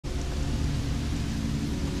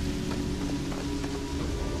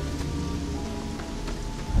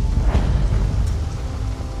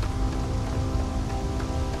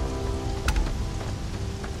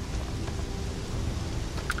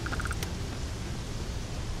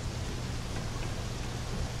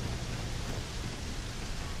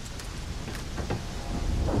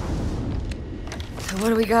What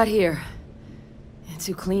do we got here?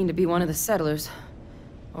 Too clean to be one of the settlers.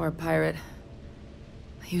 Or a pirate.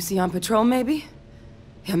 You see on patrol, maybe?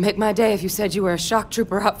 Yeah, make my day if you said you were a shock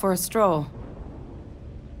trooper out for a stroll.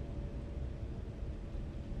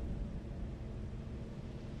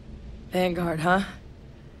 Vanguard, huh?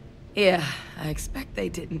 Yeah, I expect they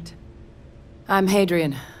didn't. I'm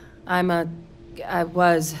Hadrian. I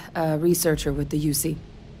was a researcher with the UC.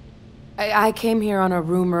 I came here on a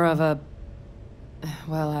rumor of a...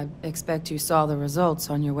 Well, I expect you saw the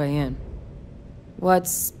results on your way in.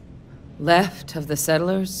 What's left of the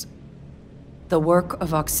settlers? The work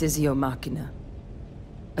of Oxysio Machina.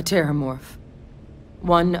 A terramorph.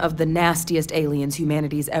 One of the nastiest aliens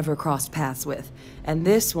humanity's ever crossed paths with. And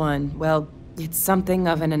this one, well, it's something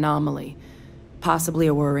of an anomaly. Possibly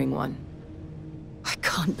a worrying one. I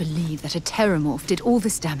can't believe that a terramorph did all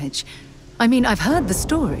this damage. I mean, I've heard the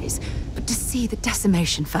stories, but to see the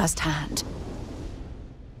decimation firsthand...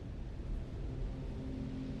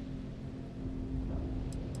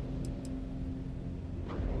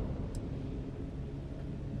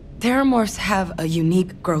 Terramorphs have a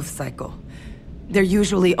unique growth cycle. They're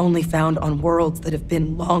usually only found on worlds that have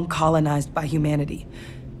been long colonized by humanity.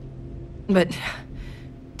 But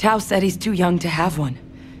Tao said he's too young to have one.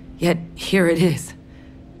 Yet here it is.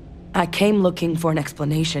 I came looking for an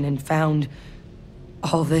explanation and found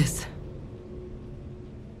all this.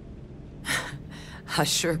 I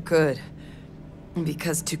sure could.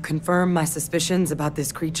 Because to confirm my suspicions about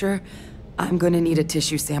this creature, I'm gonna need a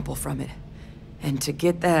tissue sample from it. And to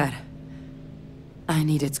get that, I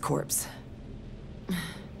need its corpse.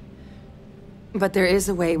 But there is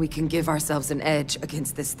a way we can give ourselves an edge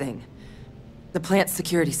against this thing. The plant's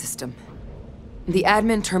security system. The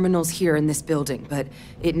admin terminal's here in this building, but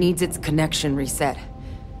it needs its connection reset.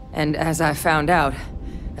 And as I found out,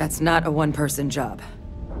 that's not a one-person job.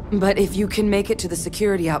 But if you can make it to the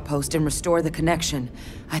security outpost and restore the connection,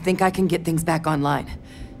 I think I can get things back online.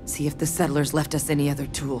 See if the settlers left us any other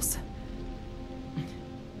tools.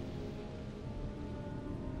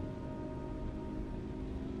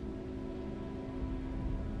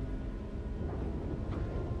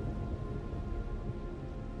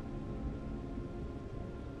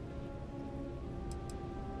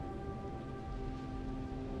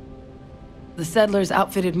 The settlers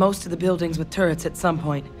outfitted most of the buildings with turrets at some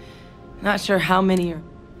point. Not sure how many are...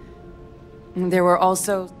 There were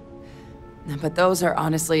also... But those are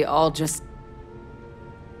honestly all just...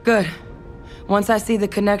 Good. Once I see the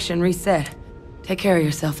connection reset, take care of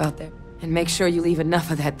yourself out there. And make sure you leave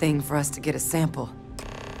enough of that thing for us to get a sample.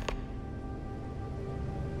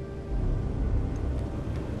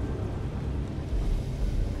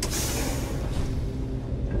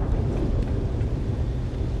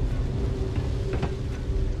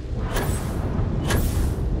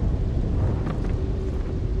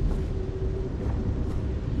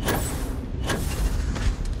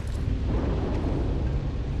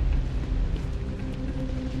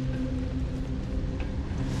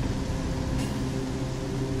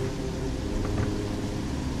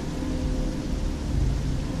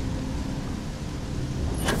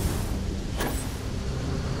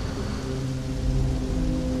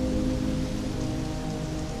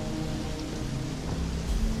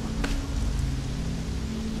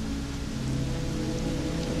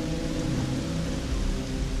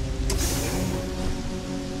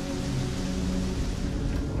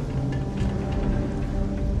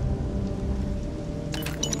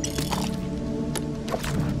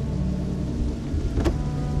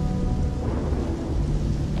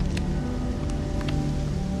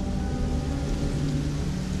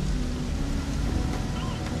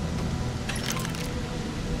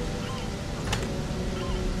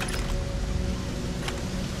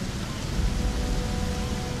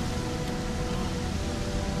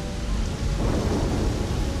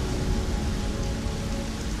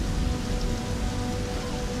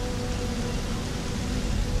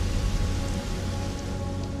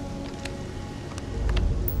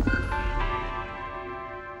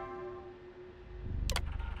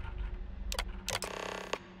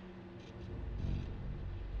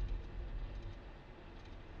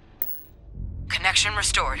 Connection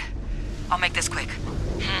restored. I'll make this quick.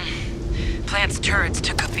 Plant's turrets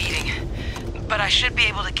took a beating, but I should be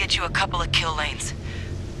able to get you a couple of kill lanes.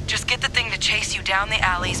 Just get the thing to chase you down the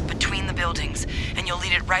alleys between the buildings, and you'll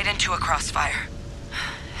lead it right into a crossfire.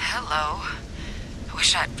 Hello. I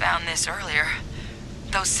wish I'd found this earlier.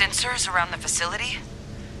 Those sensors around the facility?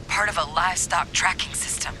 Part of a livestock tracking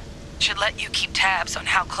system. Should let you keep tabs on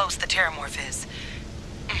how close the terramorph is.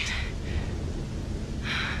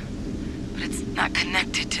 But it's not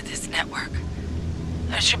connected to this network.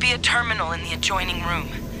 There should be a terminal in the adjoining room.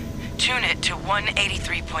 Tune it to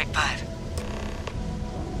 183.5.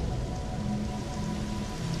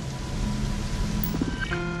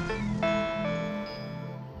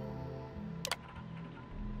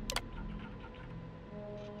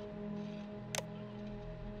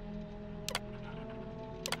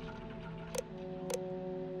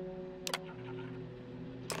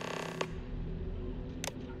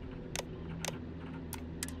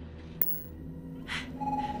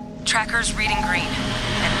 Tracker's reading green.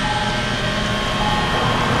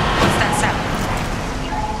 What's that sound?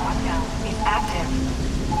 It's active.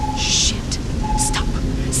 Shit. Stop.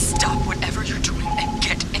 Stop whatever you're doing and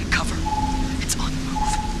get in cover. It's on the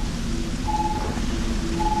move.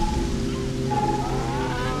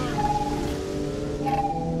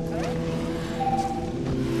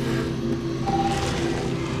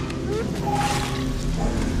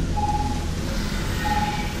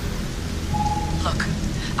 Look,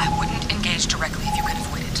 I wouldn't engage directly if you could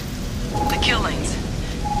avoid it. The kill lanes,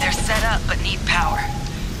 they're set up but need power.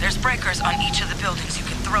 There's breakers on each of the buildings you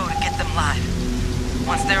can throw to get them live.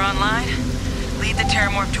 Once they're online, lead the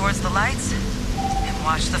Terramorph towards the lights and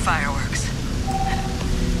watch the fireworks.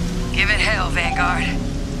 Give it hell, Vanguard.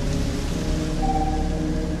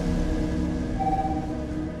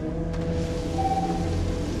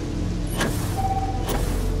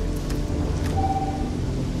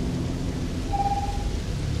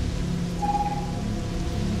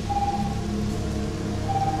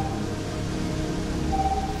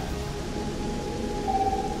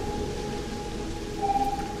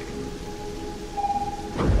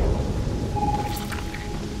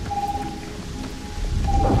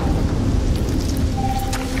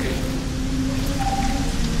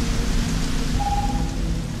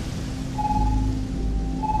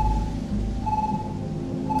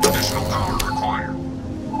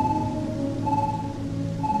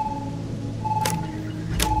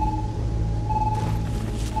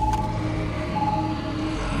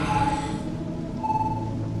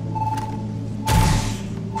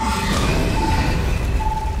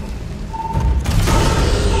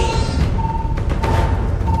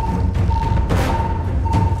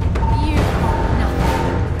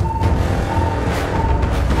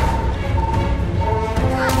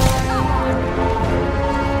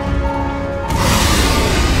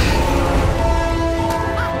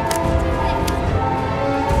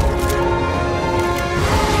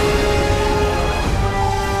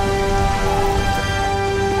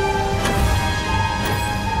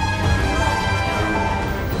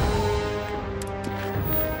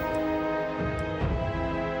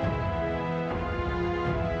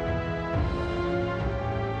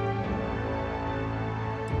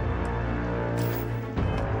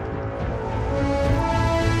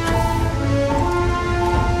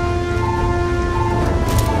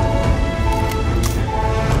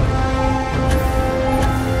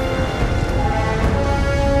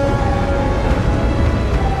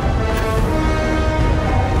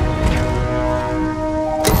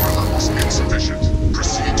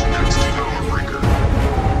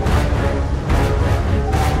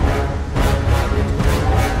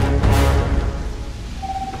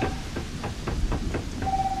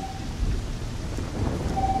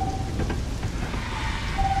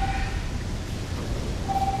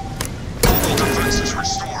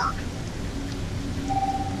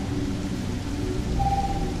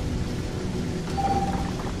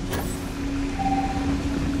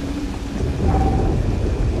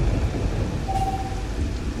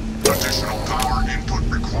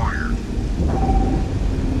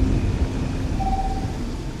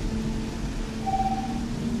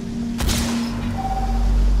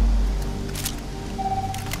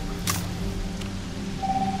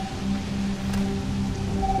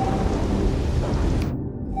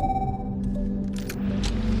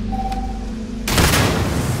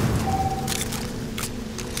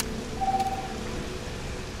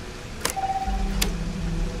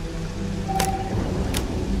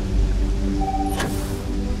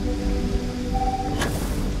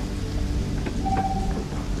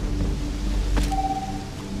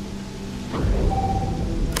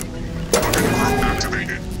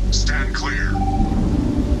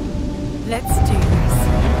 Let's do this.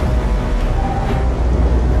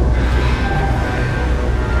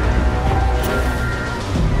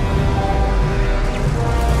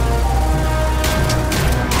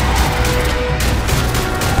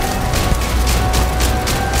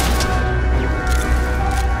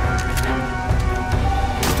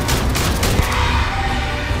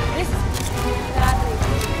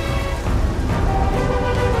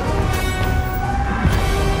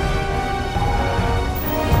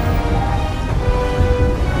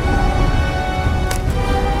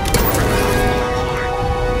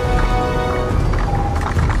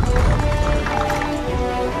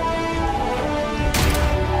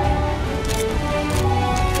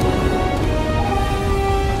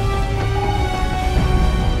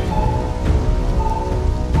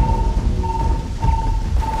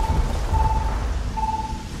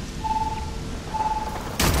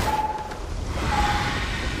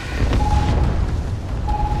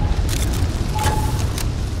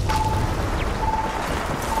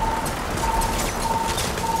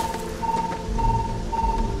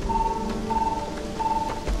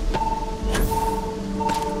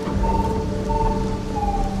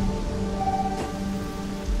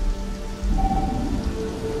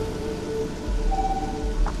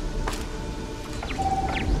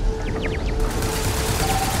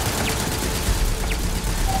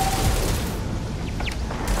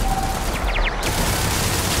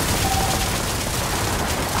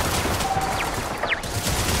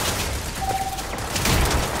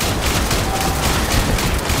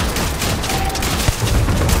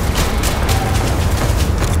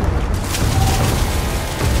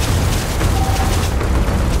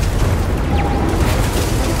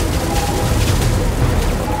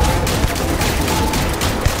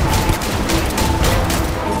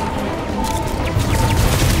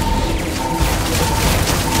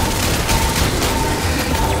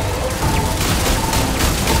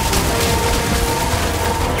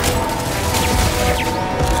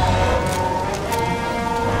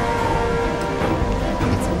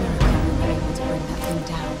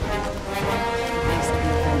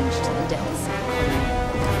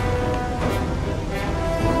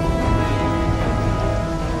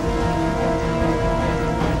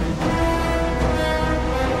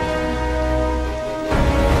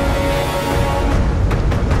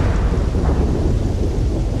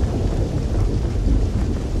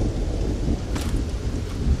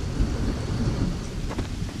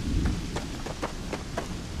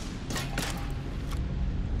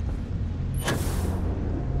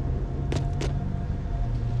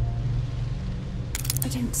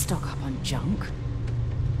 don't stock up on junk.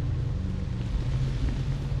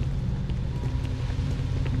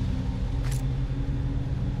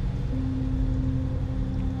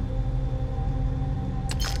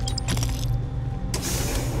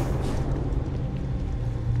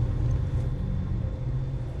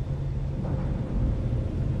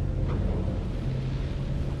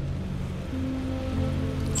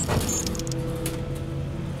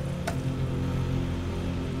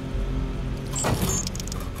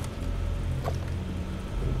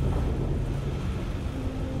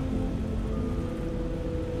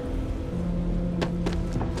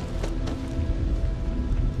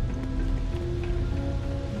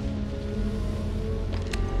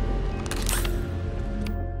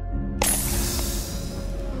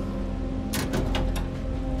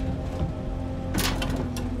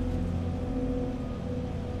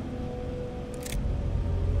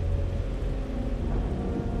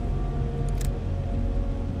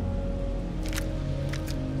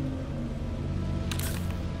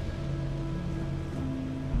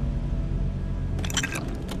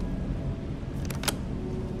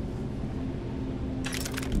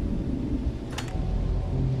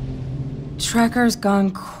 Tracker's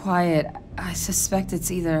gone quiet. I suspect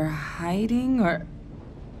it's either hiding or...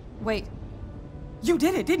 Wait. You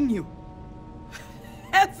did it, didn't you?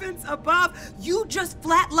 Heavens above! You just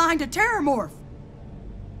flatlined a terramorph!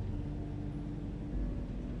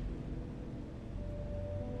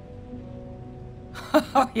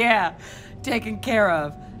 Oh yeah, taken care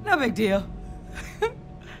of. No big deal.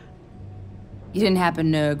 You didn't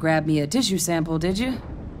happen to grab me a tissue sample, did you?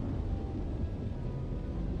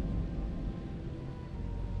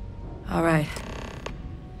 All right.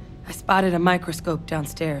 I spotted a microscope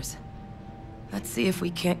downstairs. Let's see if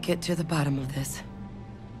we can't get to the bottom of this.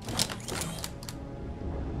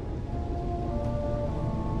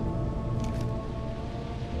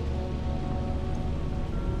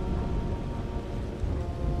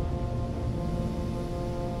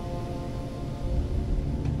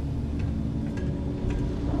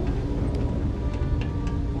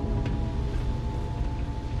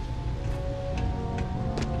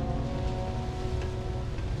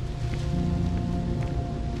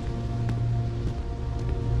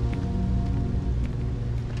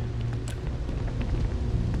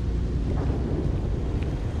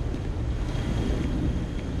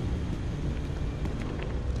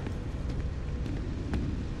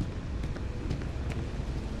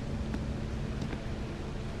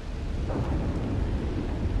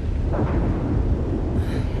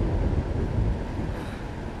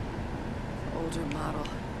 Model.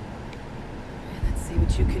 Let's see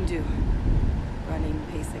what you can do. Running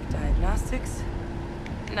basic diagnostics.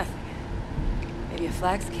 Nothing. Maybe a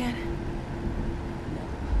flag scan? No.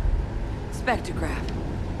 Spectrograph.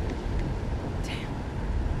 Damn.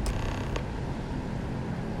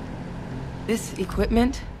 This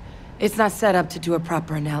equipment, it's not set up to do a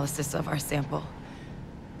proper analysis of our sample.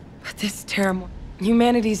 But this terramorph...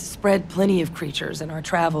 Humanity's spread plenty of creatures in our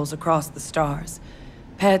travels across the stars.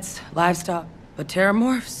 Pets, livestock. But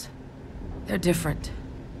terramorphs? They're different.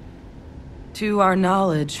 To our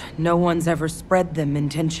knowledge, no one's ever spread them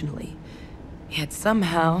intentionally. Yet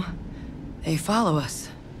somehow, they follow us.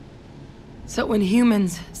 So when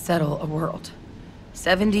humans settle a world,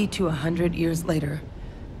 70 to 100 years later,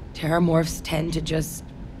 terramorphs tend to just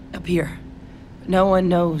appear. No one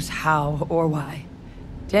knows how or why.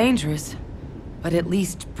 Dangerous, but at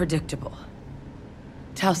least predictable.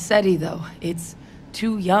 Tau Ceti, though, it's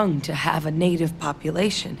too young to have a native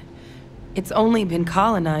population. It's only been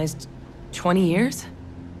colonized 20 years?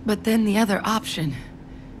 But then the other option,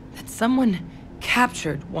 that someone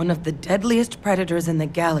captured one of the deadliest predators in the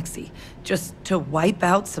galaxy just to wipe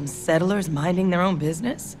out some settlers minding their own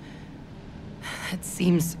business? That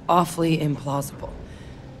seems awfully implausible.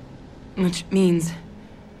 Which means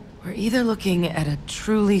we're either looking at a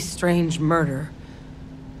truly strange murder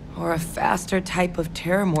or a faster type of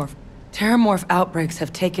terramorph. Terramorph outbreaks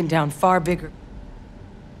have taken down far bigger...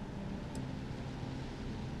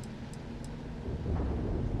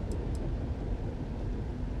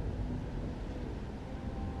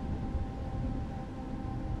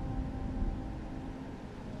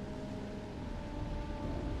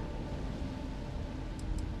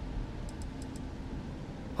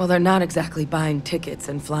 Well, they're not exactly buying tickets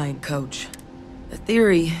and flying coach. The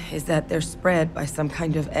theory is that they're spread by some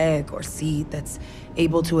kind of egg or seed that's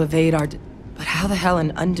able to evade our... But how the hell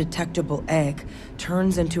an undetectable egg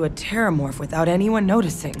turns into a terramorph without anyone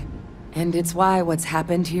noticing? And it's why what's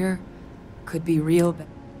happened here could be real...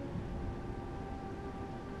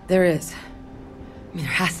 There is. I mean,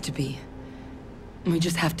 there has to be. We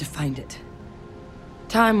just have to find it.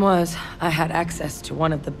 Time was, I had access to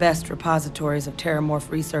one of the best repositories of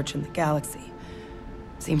terramorph research in the galaxy.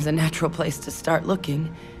 Seems a natural place to start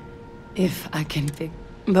looking, if I can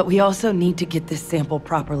But we also need to get this sample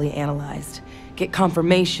properly analyzed, get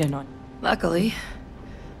confirmation on... Luckily,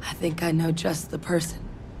 I think I know just the person.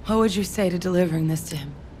 What would you say to delivering this to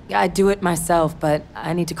him? I'd do it myself, but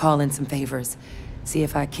I need to call in some favors. See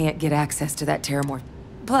if I can't get access to that terramorph.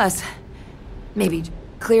 Plus, maybe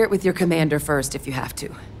clear it with your commander first if you have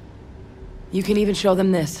to. You can even show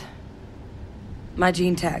them this. My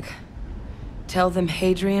gene tag. Tell them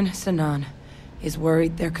Hadrian Sinan is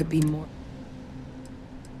worried there could be more.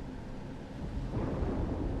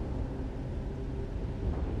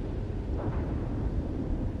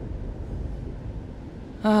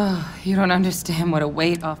 Oh, you don't understand what a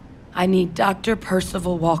weight off. I need Dr.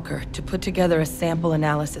 Percival Walker to put together a sample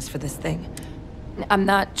analysis for this thing. I'm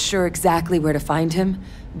not sure exactly where to find him,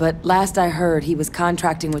 but last I heard he was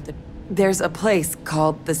contracting with the... There's a place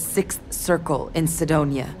called the Sixth Circle in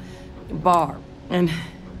Sidonia. Bar. And...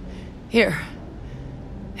 here.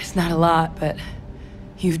 It's not a lot, but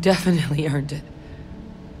you've definitely earned it.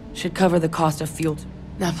 Should cover the cost of fuel.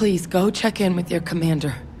 Now please, go check in with your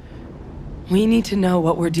commander. We need to know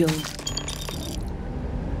what we're dealing with.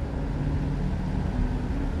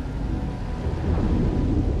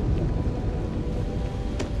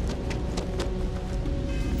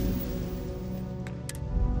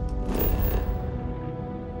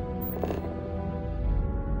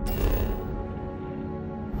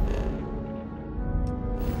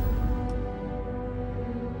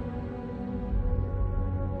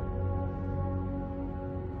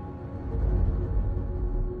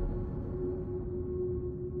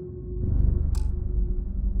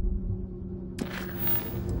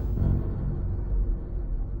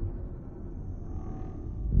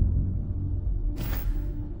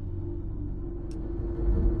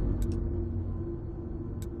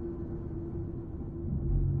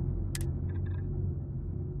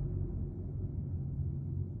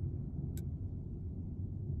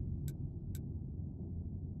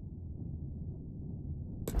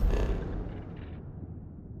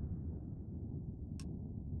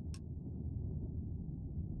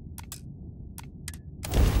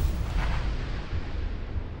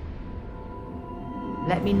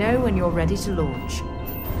 Let me know when you're ready to launch.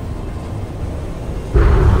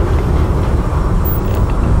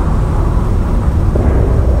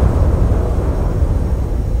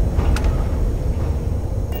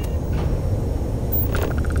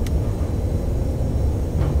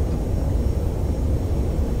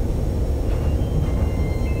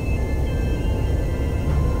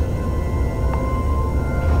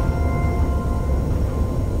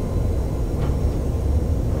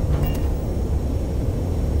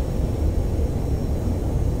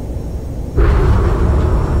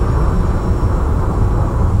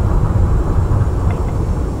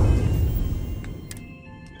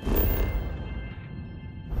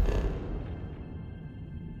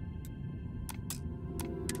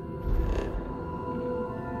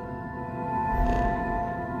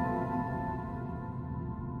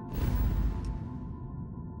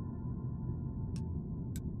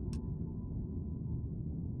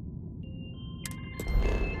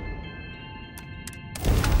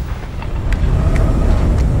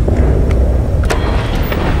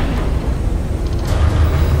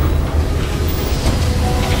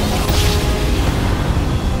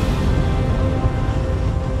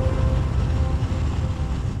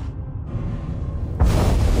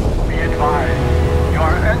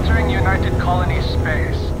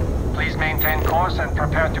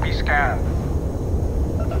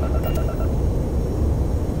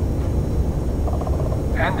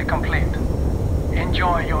 And complete.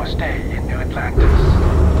 Enjoy your stay in New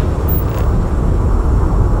Atlantis.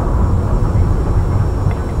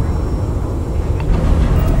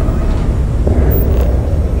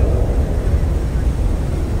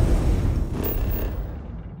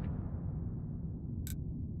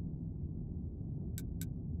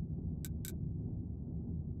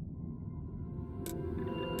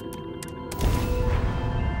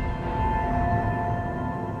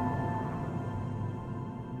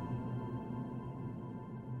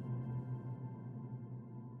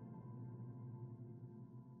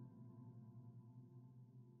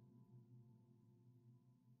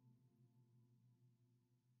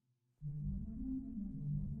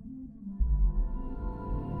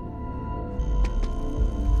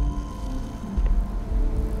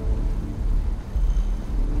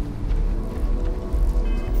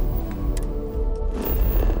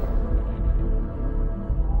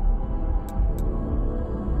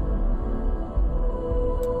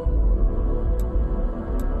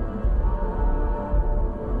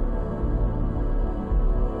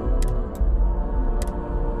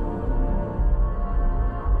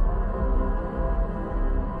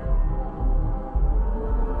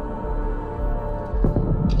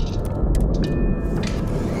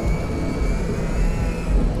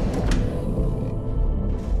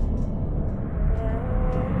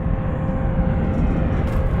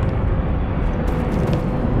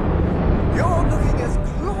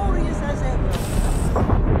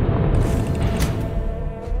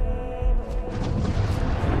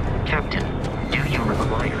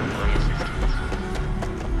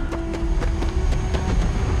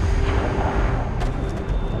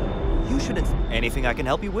 Anything I can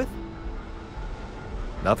help you with?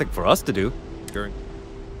 Nothing for us to do during...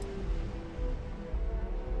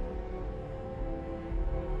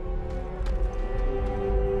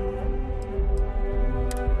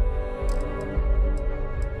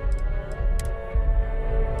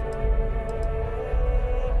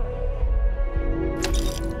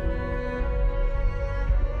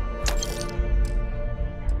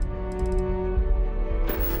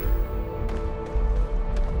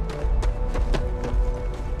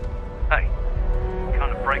 Hey,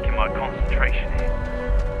 kind of breaking my concentration here.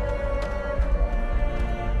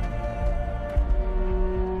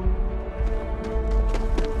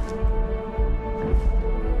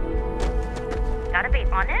 Gotta be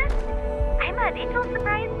honest, I'm a little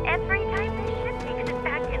surprised every time this ship makes it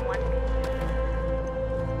back in one piece.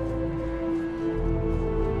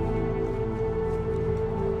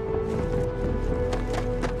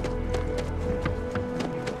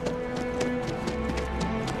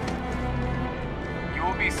 You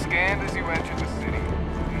will be scanned as you enter the city.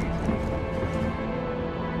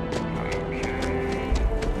 Okay.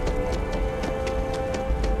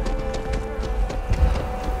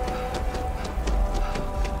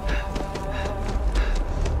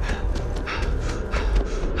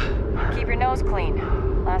 Keep your nose clean.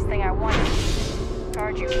 Last thing I want is to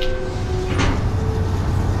charge you.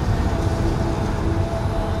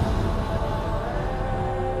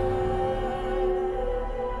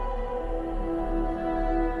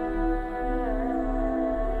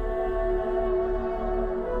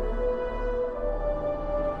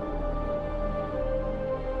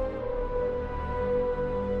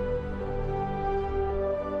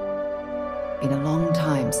 Been a long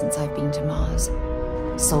time since I've been to Mars.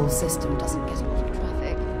 Sol system doesn't get a lot of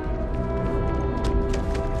traffic.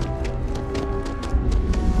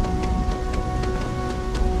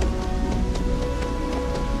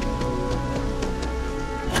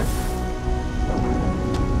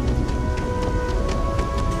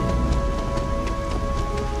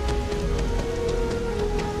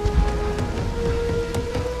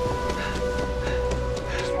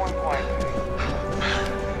 Just one point.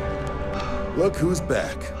 Look who's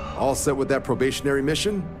back. All set with that probationary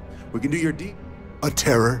mission? We can do your A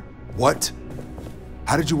terror? What?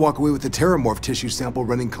 How did you walk away with the terramorph tissue sample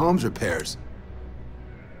running comms repairs?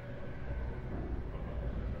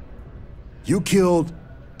 You killed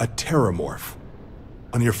a terramorph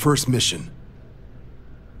on your first mission.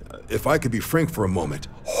 If I could be frank for a moment,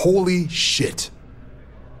 holy shit.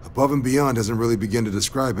 Above and beyond doesn't really begin to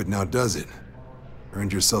describe it now, does it?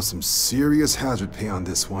 Earned yourself some serious hazard pay on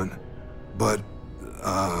this one. But,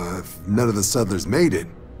 if none of the settlers made it,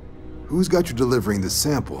 who's got you delivering the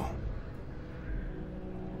sample?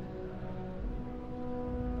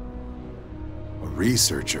 A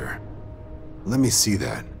researcher. Let me see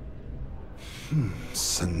that.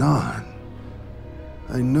 Sanan.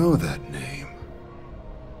 I know that name.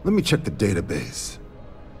 Let me check the database.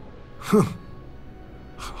 Huh.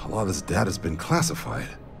 A lot of this data's been classified.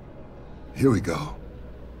 Here we go.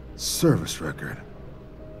 Service record.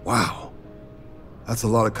 Wow. That's a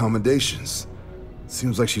lot of commendations.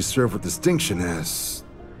 Seems like she served with distinction as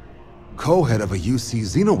co-head of a UC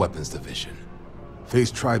Xenoweapons division.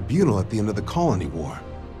 Faced tribunal at the end of the Colony War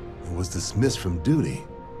and was dismissed from duty.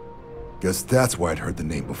 Guess that's why I'd heard the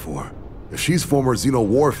name before. If she's former Xeno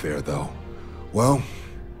warfare, though, well,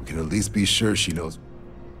 we can at least be sure she knows.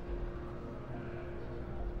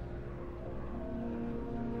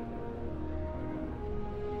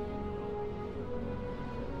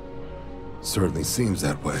 Certainly seems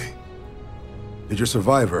that way. Did your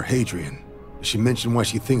survivor, Hadrian, did she mention why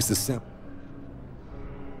she thinks the sample?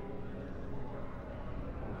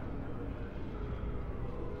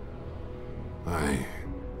 I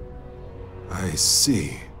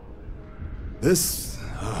see. This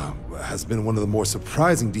has been one of the more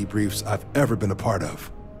surprising debriefs I've ever been a part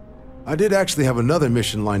of. I did actually have another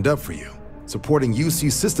mission lined up for you, supporting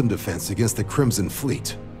UC system defense against the Crimson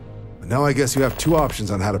Fleet. But now I guess you have two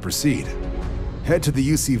options on how to proceed. Head to the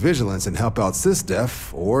UC Vigilance and help out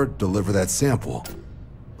SysDef, or deliver that sample.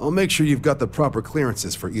 I'll make sure you've got the proper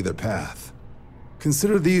clearances for either path.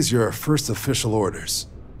 Consider these your first official orders.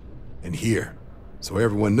 And here, so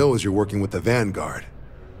everyone knows you're working with the Vanguard.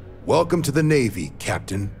 Welcome to the Navy,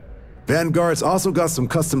 Captain. Vanguard's also got some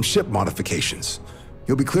custom ship modifications.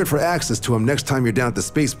 You'll be cleared for access to them next time you're down at the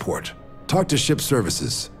spaceport. Talk to ship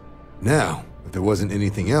services. Now, if there wasn't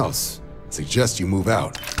anything else, I suggest you move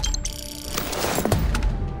out.